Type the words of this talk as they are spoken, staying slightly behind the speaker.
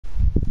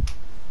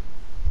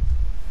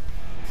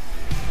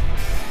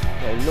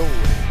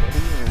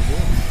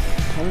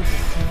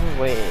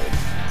weird.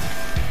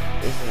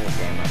 This is a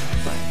game I've been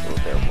playing for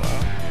a bit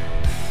while.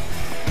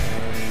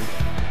 And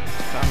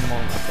I'm more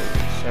my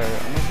favorite. So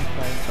I'm going to be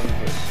playing some of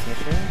his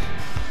missions,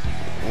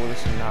 all the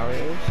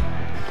scenarios,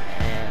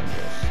 and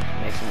just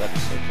make some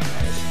episodes on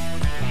those.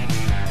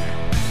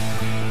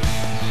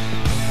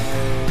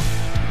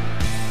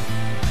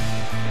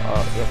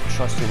 Oh, you have a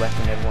trusty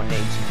weapon everyone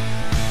needs.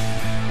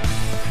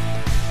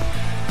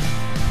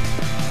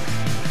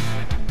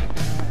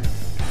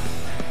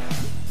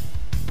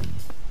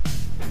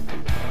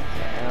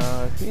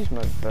 Who's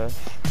my first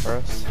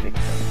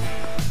victim?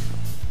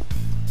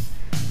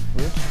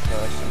 Which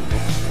person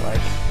looks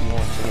like he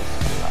wants to get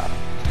slapped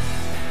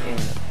in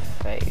the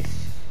face?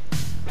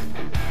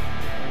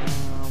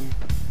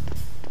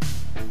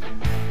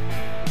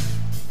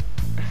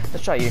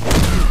 Let's try you.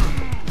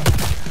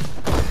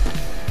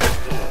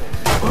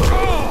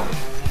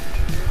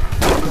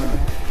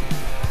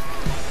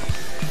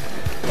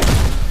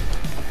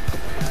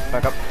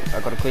 Back up. I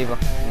got a cleaver.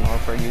 I'm not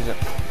afraid to use it.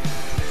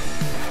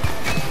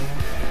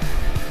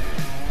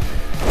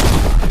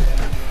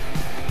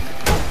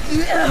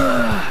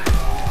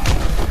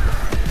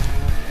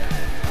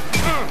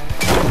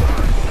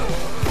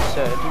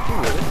 So, did you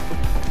really?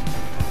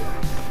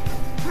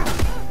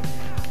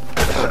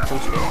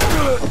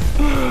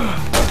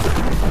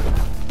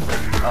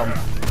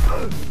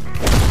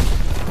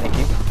 Thank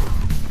you.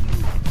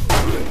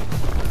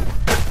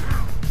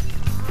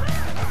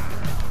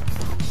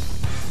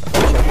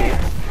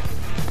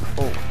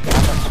 Oh,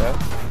 yeah, sir.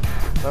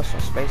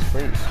 Personal space,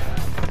 please.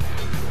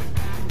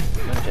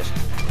 Let me just...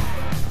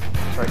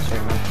 Sorry,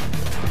 man.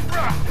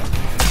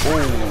 Ooh.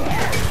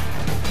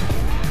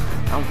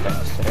 I'm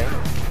fast today.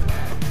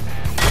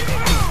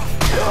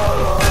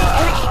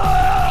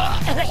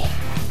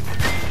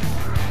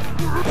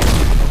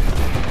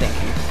 Thank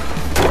you.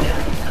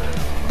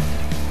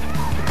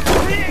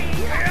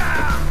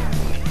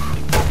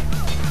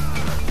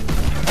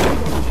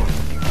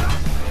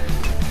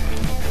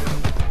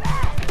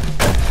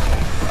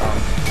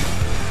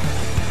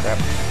 Crap.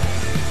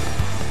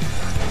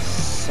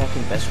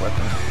 Second best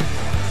weapon.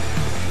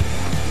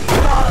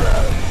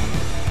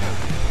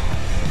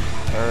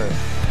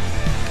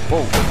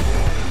 Whoa.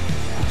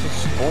 It's just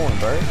spawned,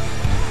 bro. I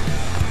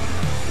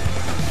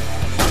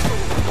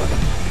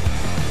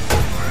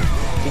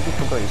think you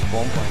forgot your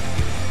spawn point.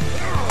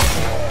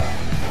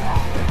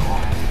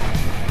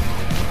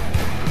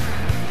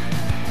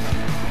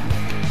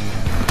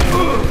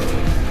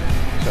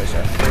 Sorry,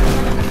 sir.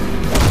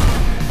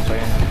 Sorry,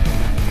 Anna.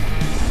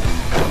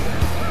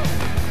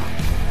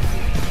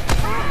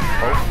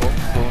 Oh,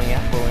 rolling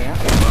out.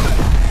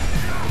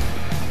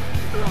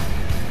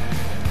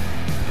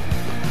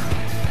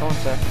 Come on,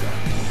 sir.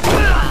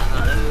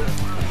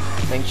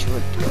 Make sure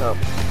it get up.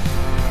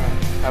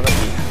 How about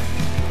you?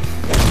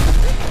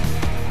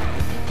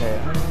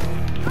 There.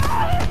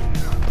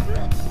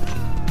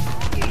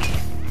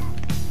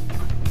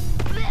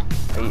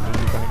 Are you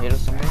gonna hit or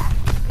something?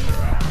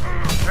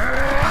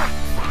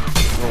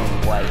 You're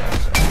way up,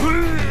 sir.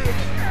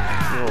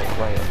 You're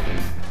way up,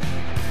 dude.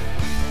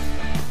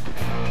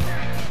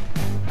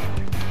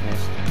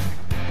 Missed.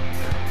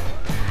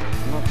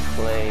 Not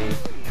played.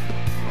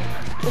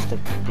 Just a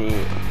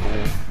bit.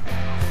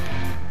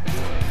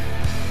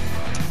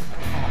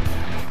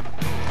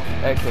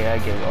 Okay, I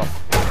give up.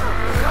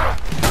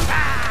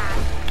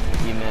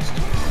 You missed.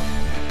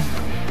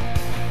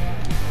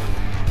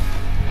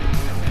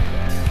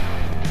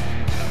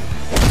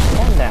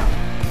 Calm down.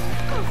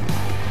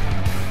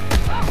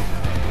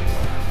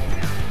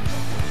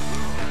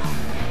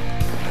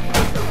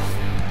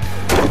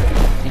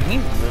 Did you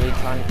really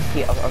try to...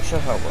 Here, I'll show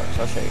how it works.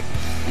 I'll show you.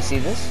 You see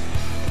this?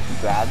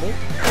 Grab it.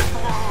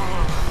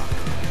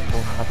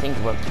 Oh, I think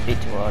it worked a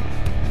bit too hard.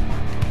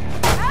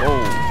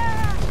 Oh.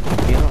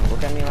 Do you not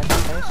look at me like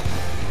that, face?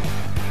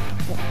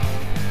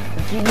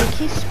 You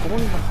keep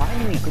spawning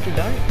behind me, could you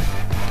don't?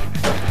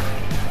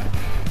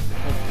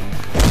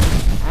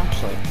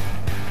 Actually.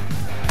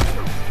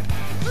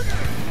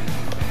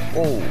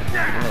 Oh, you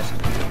missed.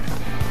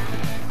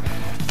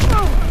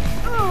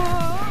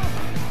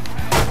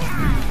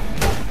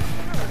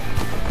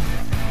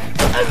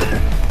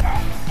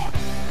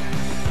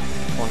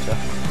 One sec.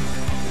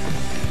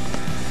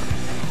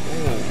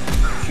 Oh,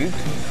 shoot.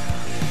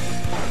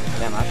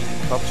 Damn, I actually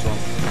focused on.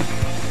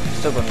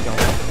 Still gonna go.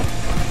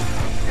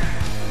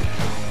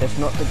 If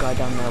not, the guy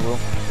down there will.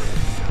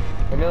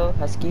 Hello,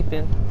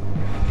 housekeeping.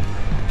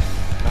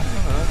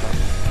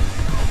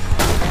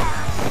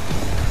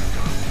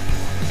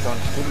 Go on,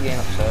 just keep the game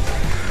up, sir.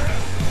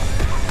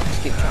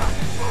 Just keep trying.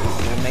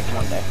 We'll make it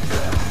one day.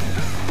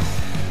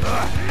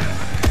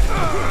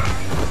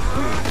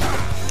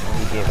 Oh,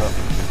 he gave up.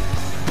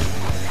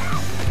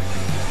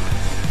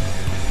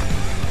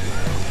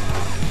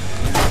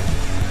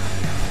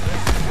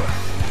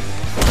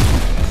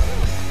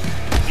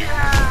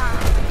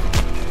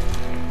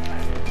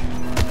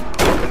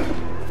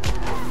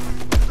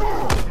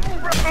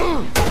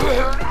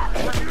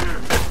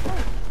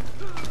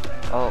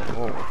 Oh,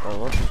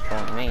 what's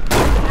throwing me?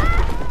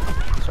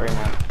 Sorry,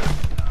 man.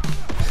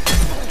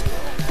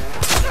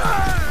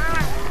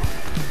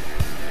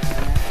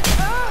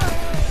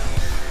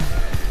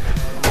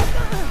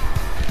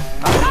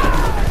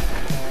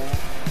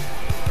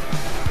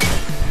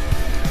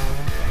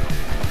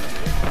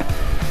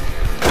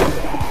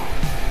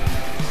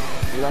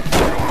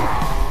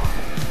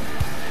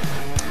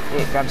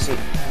 Yeah, grab a seat.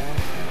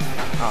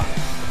 Oh,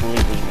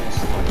 completely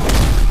missed.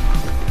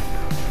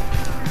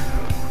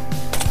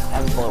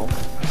 Have a bottle.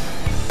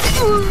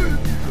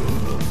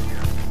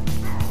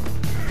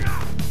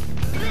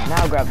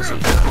 Now grab a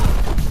seat.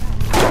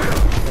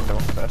 Hit the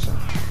wrong person.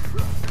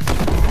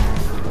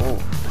 Oh,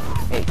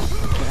 hey,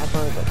 can I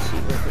borrow that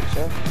seat real quick,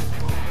 sir?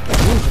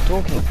 Move for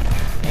talking.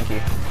 Thank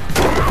you.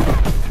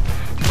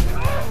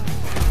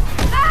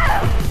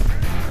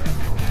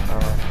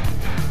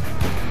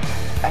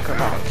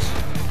 Acrobatics.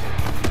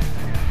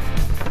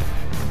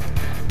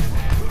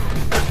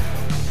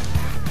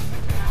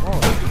 Oh,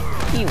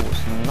 he was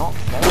not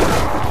there.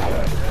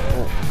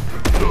 Oh,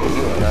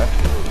 you were there.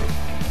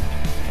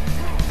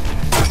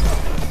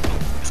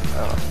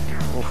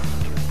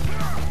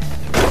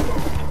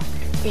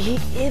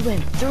 It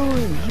went through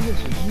him. He was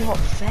not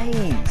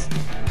phased.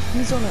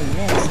 He's on the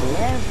next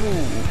level.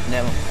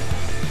 Never mind.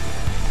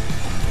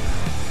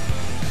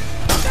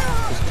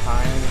 His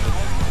time,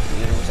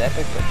 it was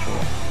epic, but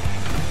sure.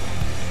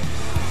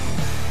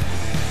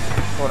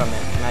 Hold on a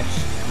minute. Can I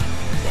just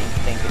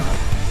thank you?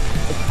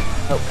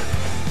 Help.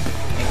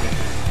 Thank you.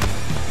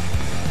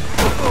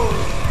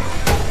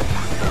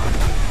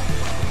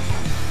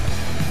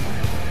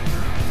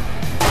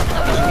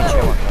 Just be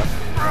chill, bro.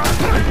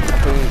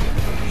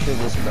 Should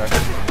listen, bro.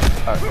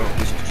 Alright,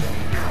 he's just chill.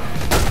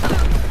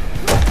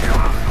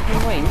 Hey,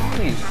 wait,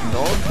 please.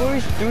 No,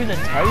 goes through the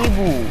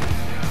table.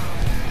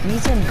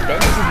 He's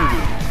invented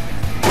it.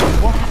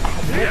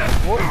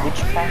 What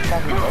witchcraft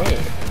have you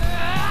there?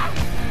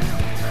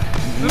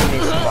 You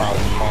missed by a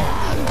long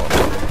shot.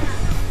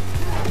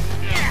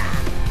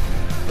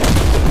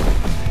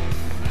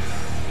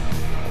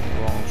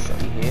 Wrong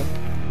shot here.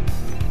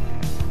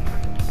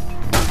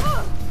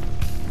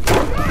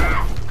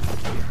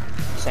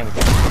 Same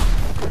thing.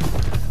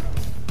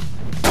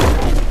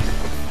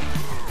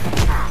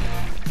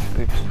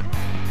 Oops.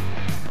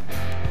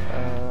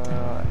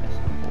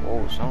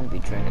 Oh, someone be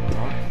drinking,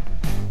 huh?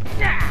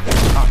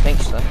 Oh,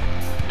 thanks, sir.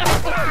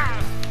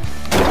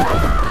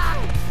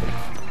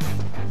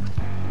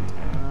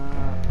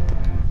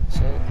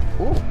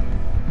 Ooh.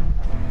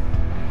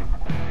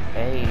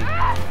 Hey.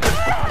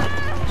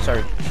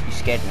 Sorry, you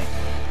scared me.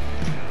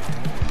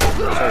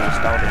 Sorry, you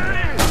startled me.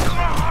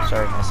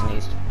 Sorry, I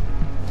sneezed.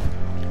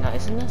 Now,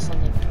 isn't there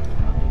something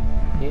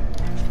here?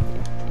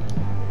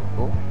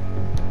 Oh.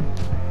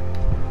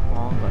 Oh,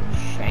 I'm gonna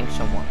shank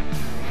someone.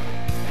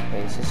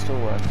 Wait, is this still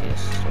working?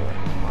 Yes, it's still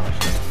working.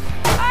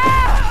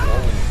 Whoa.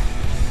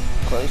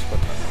 Close, but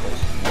not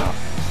close. No.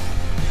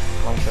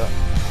 Long shot.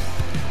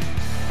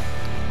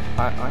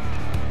 Alright.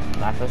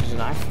 Knife versus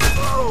knife.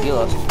 You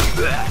lost. Oof,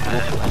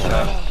 nice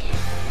shot.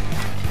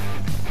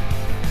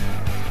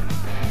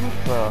 What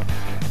the?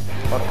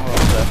 Hold on,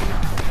 sir.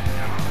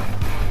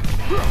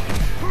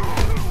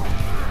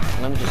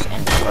 Let me just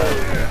end it, bro.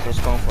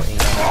 Just going for it.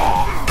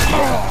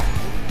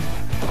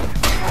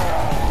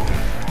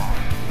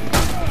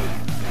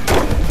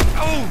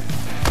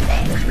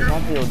 Does he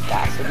have the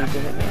audacity to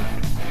hit me?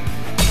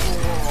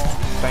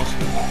 French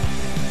speaking.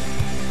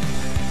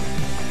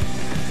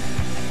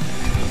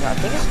 Yeah, I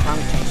think it's time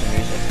to change the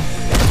music.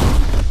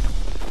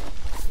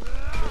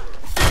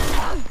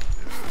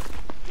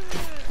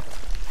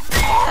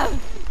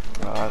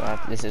 Oh,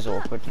 this is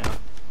awkward now.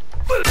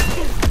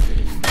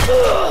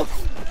 Oh,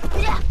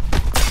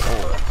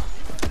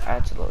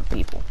 that's a lot of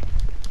people.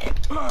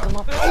 Come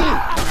on.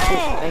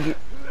 Oh, thank you.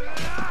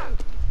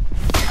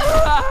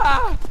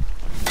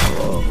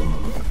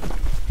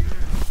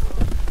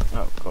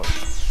 Oh, God.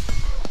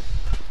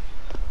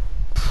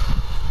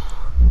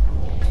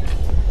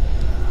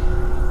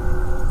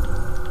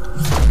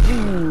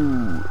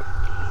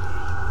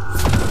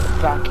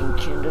 Back in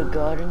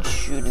kindergarten,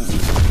 shooting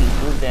these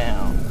people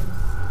down.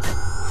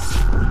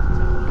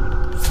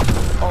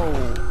 Oh.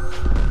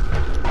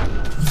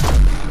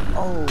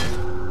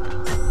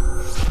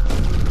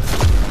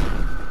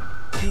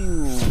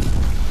 Pew.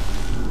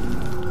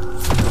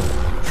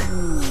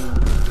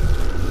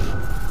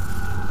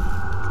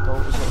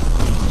 Oh, is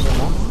it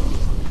more?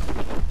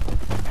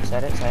 Is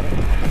that it?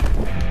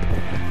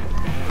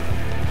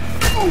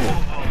 Oh.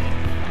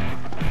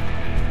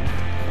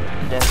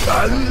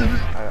 Definitely.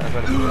 I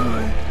gotta be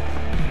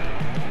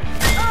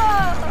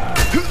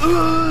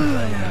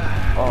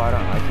Oh, I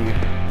don't like you.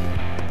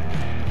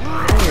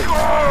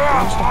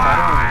 What's the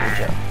pattern on the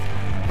jet?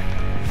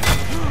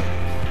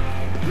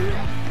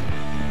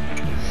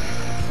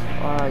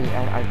 Oh,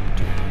 yeah, I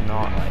do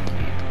not like you.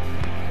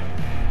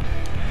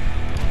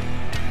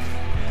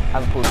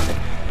 Have a cool thing.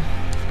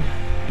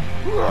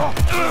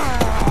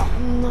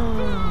 No,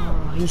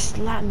 he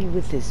slapped me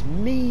with his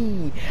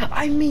me.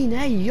 I mean,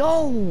 hey,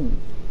 yo.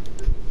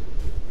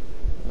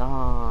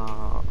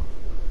 Nah.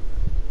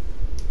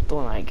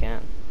 Doing that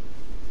again.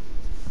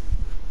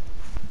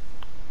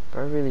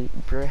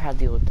 Bro had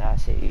the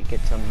audacity to get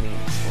some mean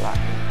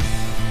slapping.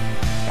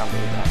 Can't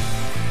believe that.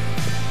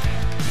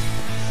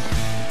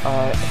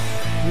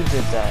 Who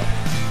did that?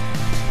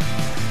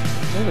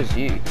 I think it was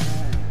you.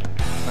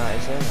 No,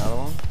 is there another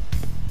one?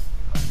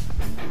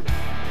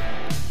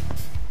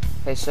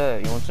 Hey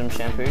sir, you want some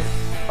shampoo?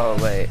 Oh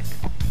wait.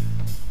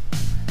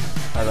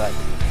 My bad.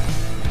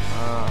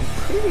 I'm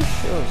pretty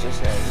sure it's this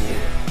guy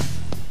here.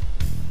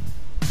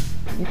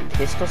 You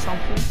pissed or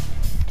something?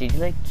 Did you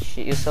like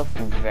shit yourself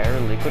very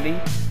liquidy?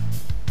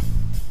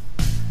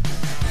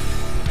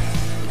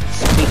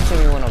 Speak to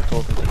me when I'm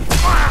talking to you.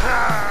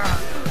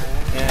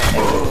 Yeah,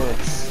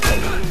 everyone's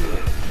like,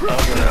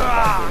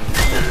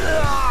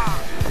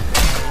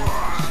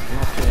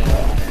 not doing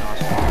anything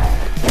awesome.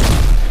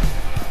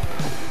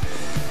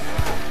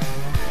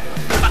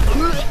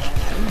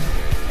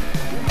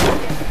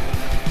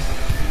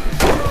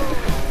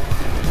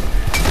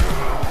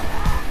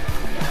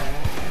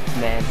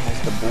 Man has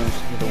the balls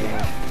to the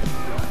wall.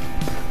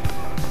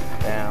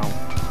 Down.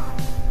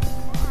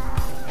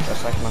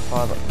 Just like my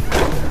father.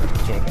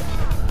 Jacob.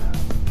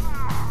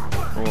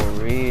 Oh,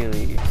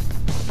 really?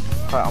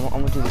 Alright, I'm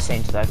gonna do the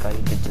same to that guy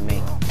who did to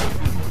me.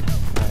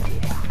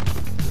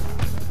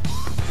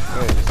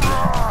 Where is he?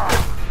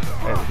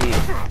 Right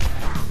here.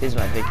 Here's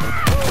my victim.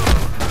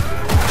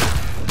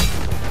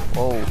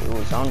 Oh, it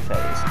was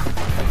unfazed.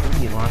 I think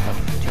he learned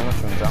too much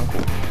from his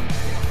uncle.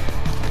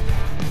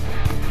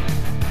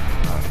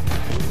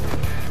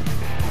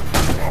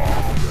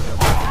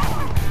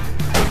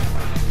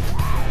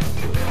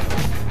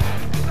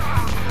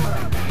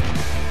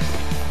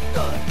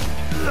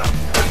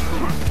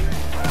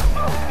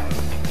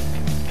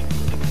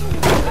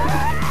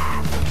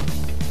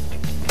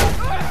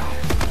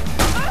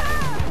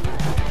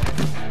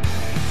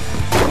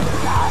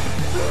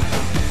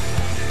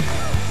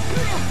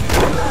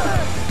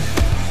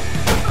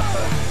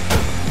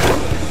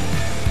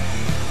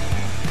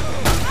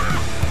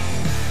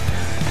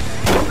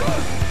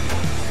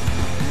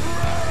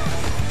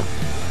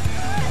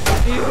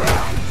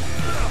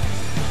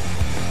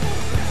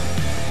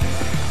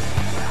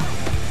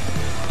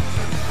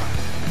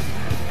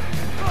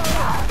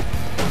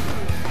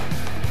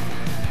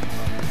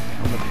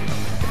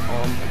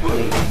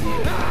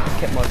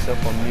 Kept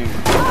myself on mute.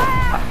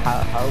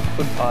 How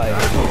could I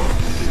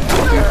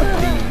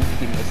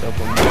keep myself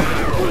on mute?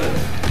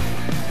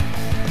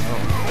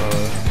 Oh,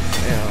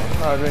 you know,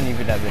 I don't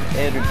even have an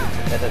editor to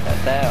edit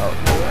that out.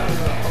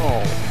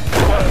 Oh,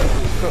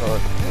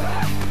 God.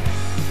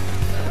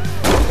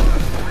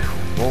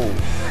 Whoa.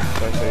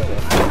 Sorry.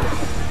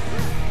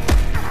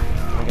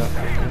 I got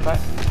that.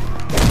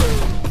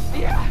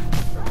 Yeah.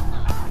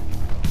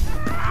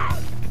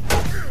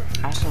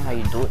 I don't know how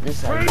you do it this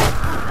side.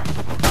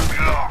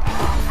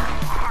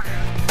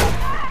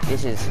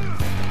 This is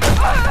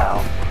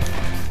ow.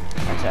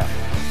 Watch out.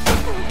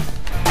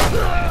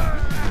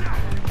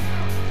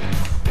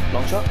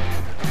 Long shot.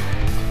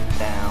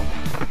 Down.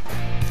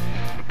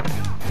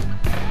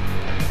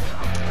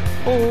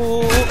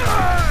 Oh.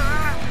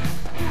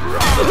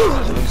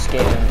 I'm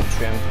scared of the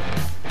trim.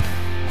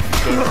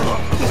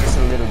 Just a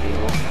little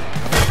deal.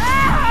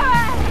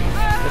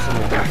 Just a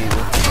little deal.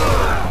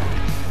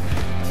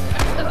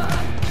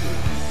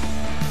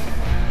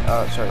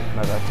 Oh, sorry,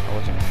 my bad. I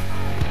wasn't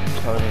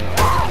totally not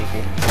to kick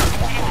it.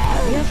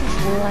 Have you ever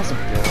realized a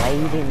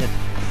blade in the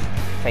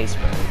face,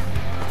 bro?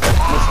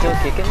 You're still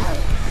kicking?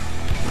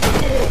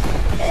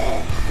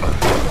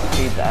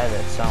 Dude, that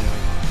some.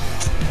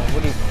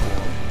 What do you call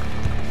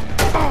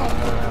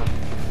it?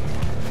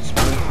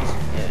 Spookies?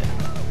 Yeah.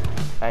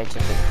 I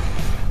took a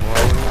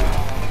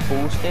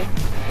full stick to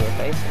her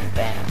face and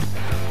bam.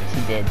 She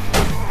dead.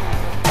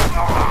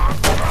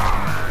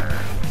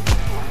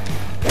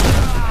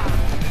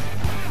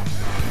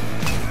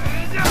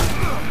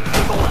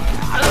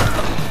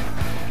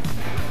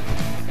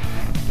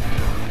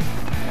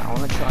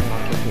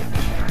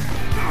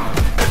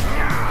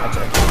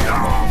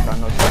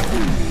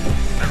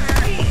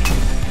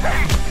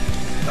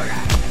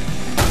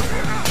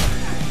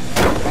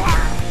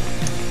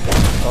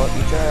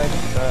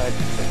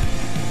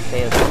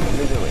 Failed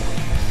literally.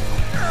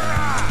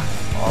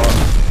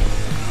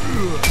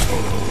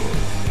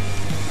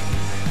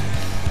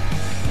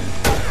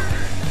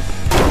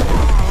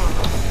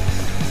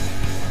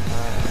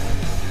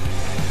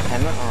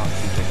 Hammer? Oh,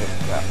 she took it.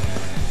 Yeah.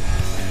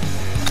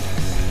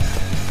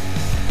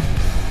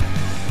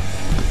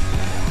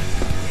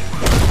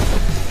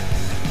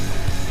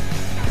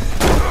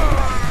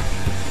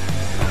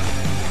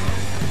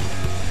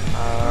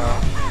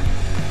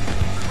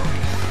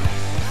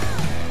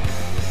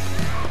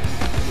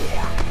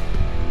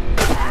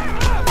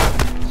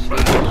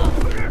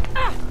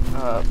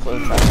 Flow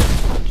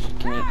traffic.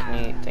 Can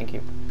you, thank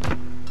you.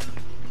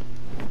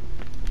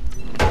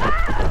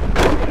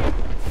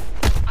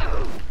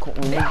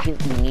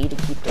 We need to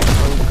keep the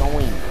flow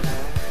going.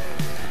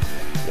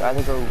 You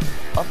either go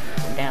up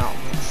or down.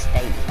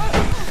 Stay.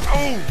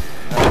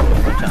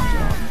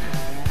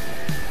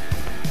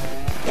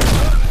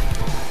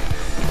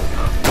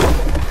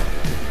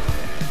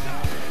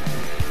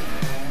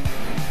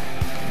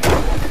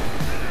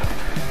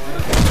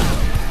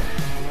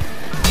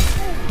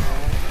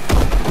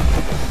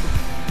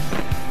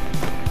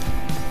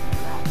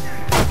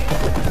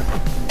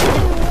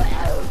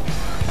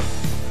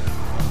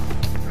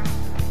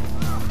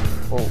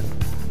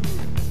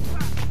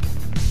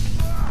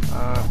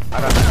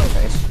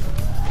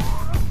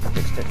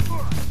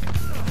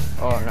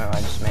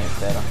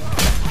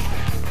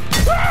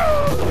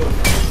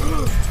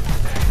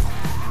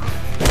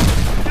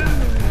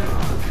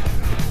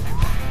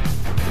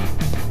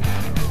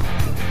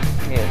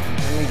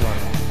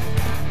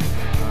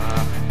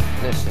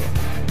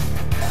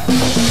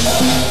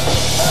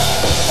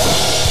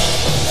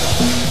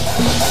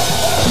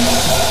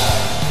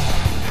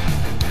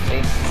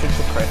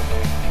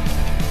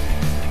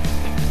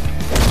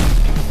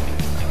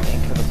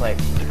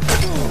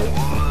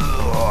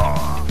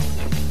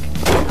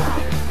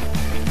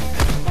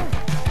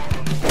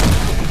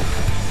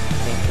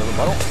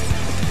 bottle.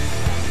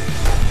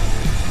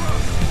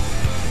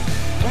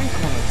 Don't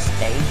come on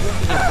stage, you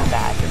have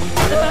to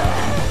get that.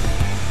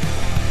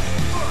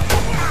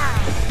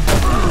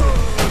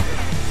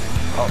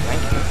 Oh,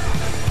 thank you.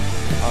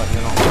 Oh,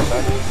 you're not on my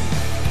side?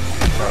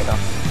 Sorry,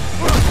 though.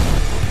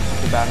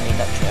 Too bad I need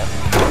that chair.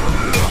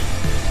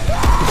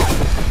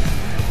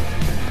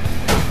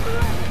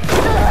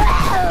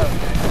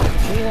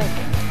 Gee, like...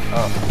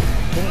 Oh,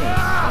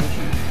 damn, thank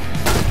you.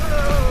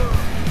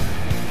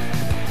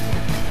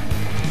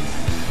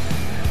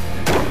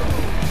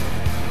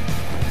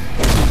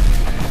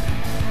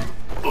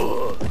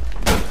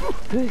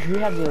 Who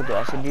had the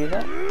audacity to do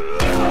that?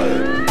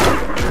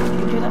 Did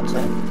you do that,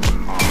 sir?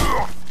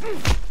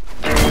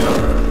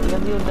 You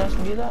have the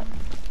audacity to do that?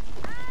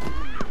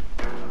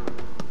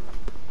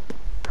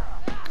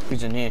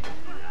 Who's in here?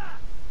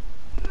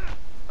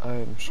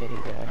 Oh, shitty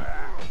guy.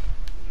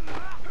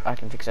 I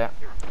can fix that.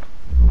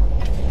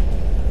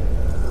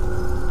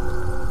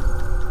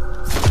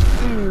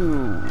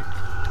 Ooh.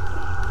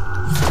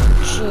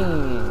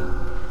 Machine.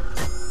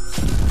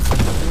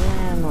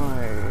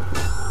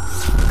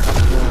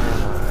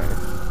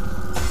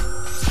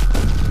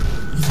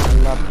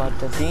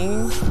 Bada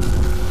ding.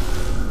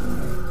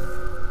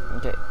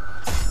 Okay.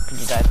 Could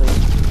you die, please?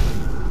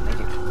 Thank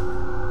you.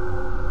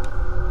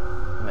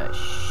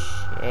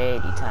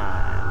 Machete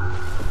time.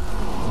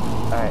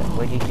 Alright,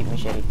 where do you keep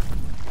machete?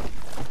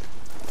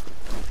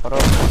 Hold on,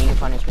 I need to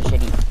find this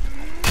machete.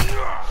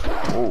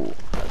 Oh,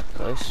 that's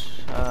close.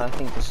 I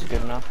think this is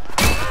good enough.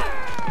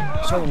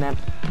 Sorry, man.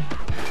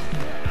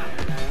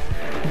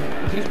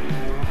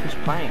 Who's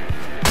playing?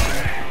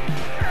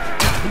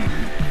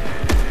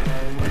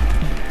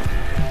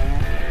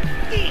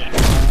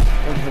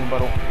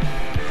 Bottle.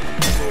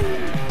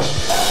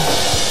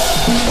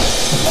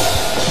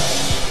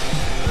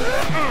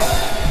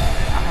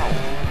 Ow.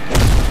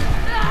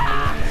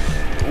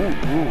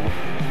 Ooh.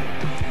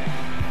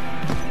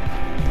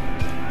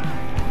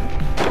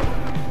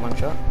 One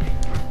shot.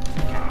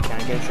 Can I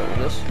get a shot with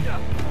this?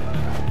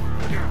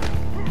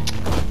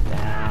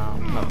 Down.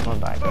 Not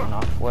bad, good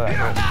enough. Where I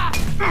go?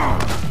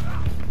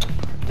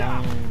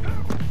 Down.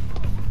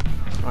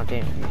 Oh, I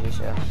didn't use this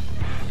yet.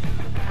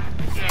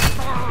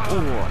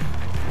 Ooh.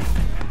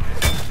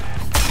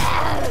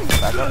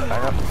 Back up,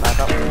 back up, back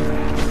up.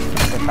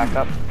 Get back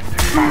up.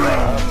 Back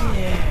up.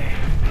 Yeah.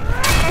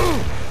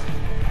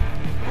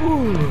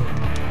 Ooh.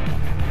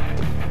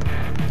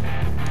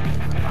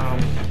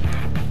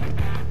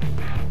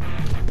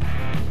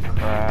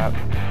 Crap.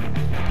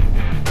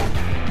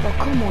 Oh,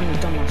 come on, you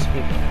dumbass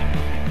people.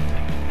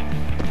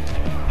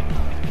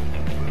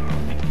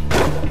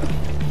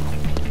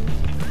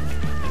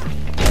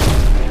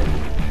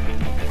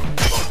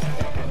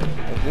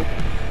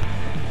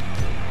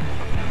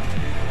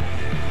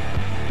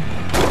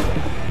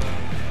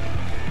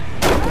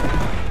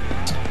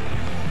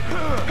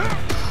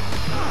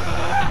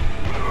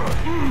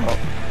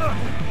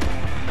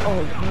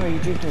 Oh, no, you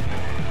duped me.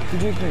 You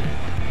duped me.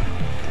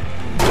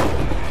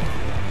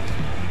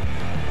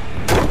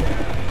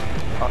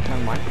 Oh,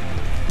 never mind.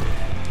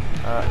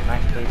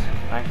 Knife, please.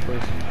 Knife,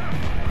 please.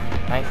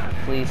 Knife,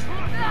 please.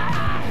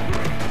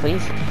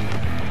 Please?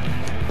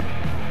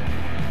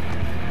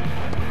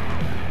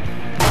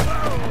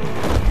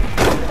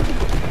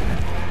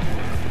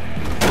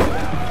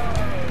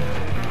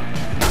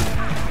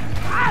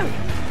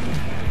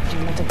 You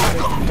want to put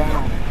it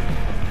down.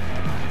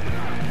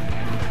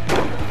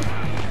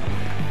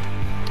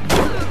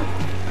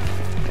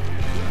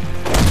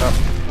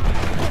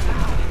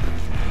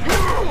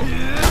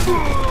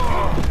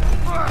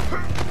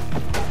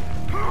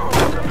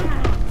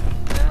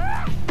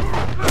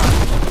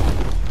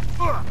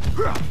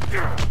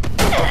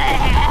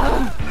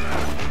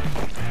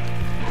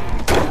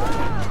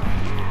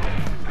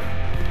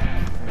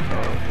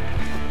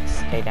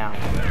 Stay down.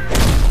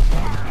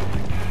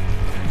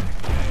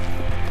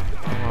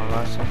 Oh,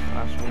 that's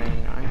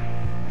 189.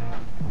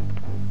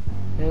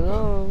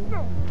 Hello,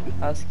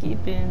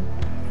 housekeeping.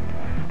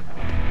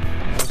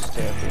 Let's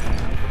stay up here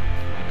now.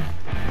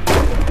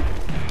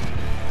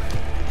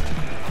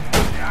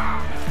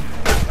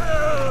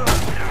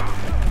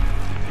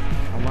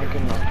 I'm not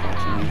good enough to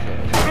use it.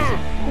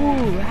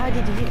 Ooh, how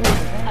did you hit me with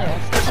that?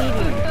 That's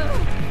cheating.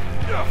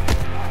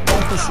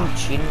 Don't be some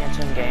cheating at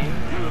some game.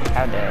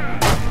 How dare.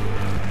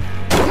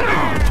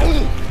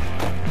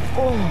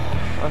 Oh,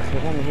 okay,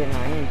 one more hit and I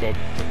am dead.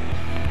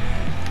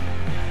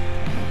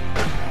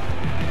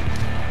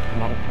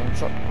 Come on,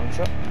 one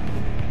shot.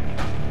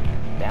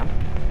 Down.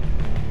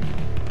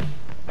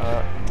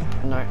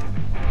 No.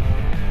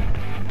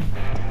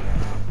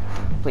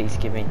 Please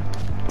give me.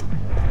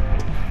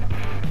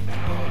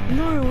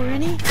 No,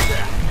 Rennie.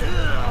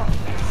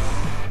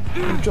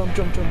 Jump.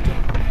 One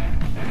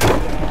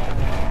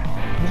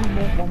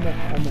more.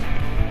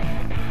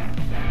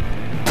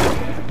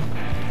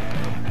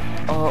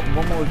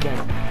 One more again.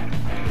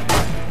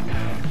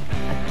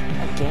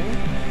 Again?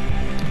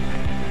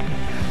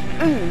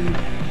 Ooh.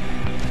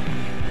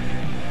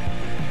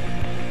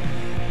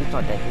 He's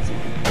not dead, is he?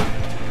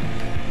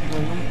 No,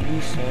 not you,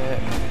 sir.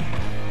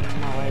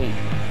 Come away.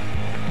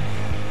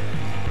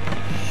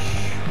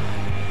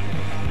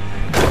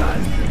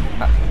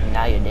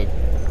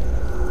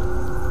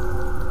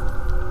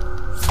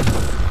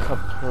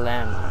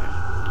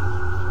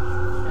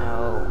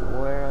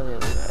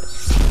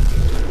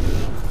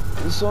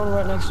 There's someone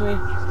right next to me.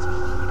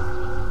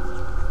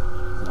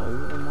 No,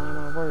 then why am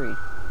I worried?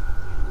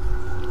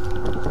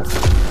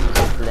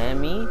 Blame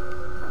me.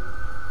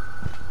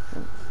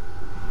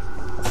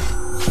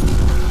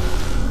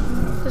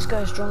 This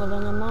guy's stronger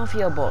than a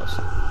mafia boss.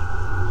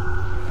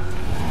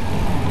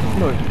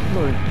 No,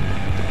 no.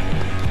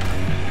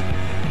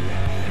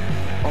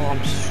 Oh,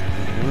 I'm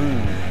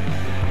screwed.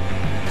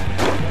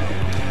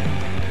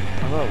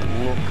 I gotta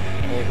look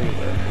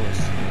everywhere for this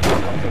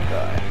other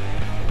guy.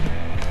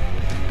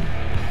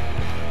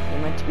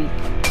 They're meant to be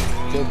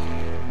dead.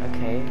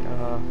 Okay,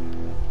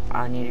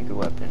 I need a good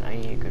weapon. I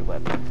need a good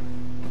weapon.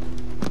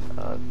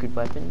 Good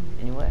weapon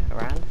anywhere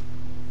around?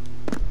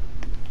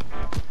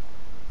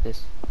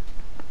 This.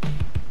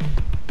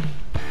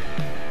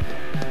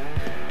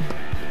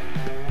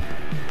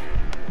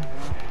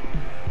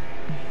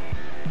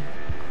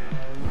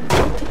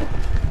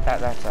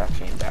 That's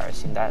actually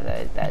embarrassing. That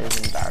is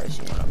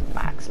embarrassing on a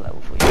max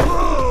level for you.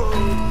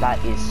 That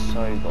is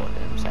so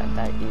goddamn sad.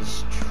 That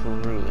is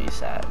truly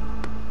sad.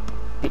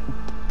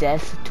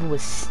 Death to a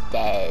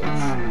stairs.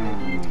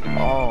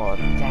 Oh,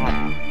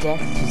 that death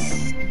to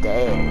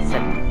stairs.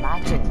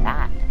 Imagine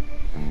that.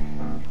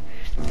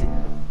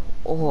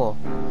 Oh,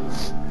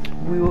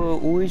 we will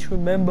always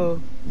remember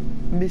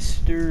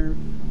Mr.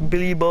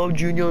 Billy Bob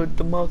Jr.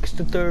 the Marks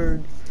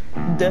III.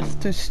 Death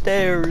to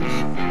stairs.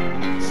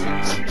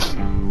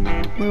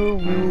 We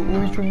will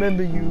always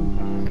remember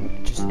you.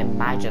 Just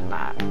imagine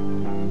that.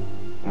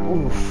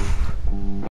 Oof.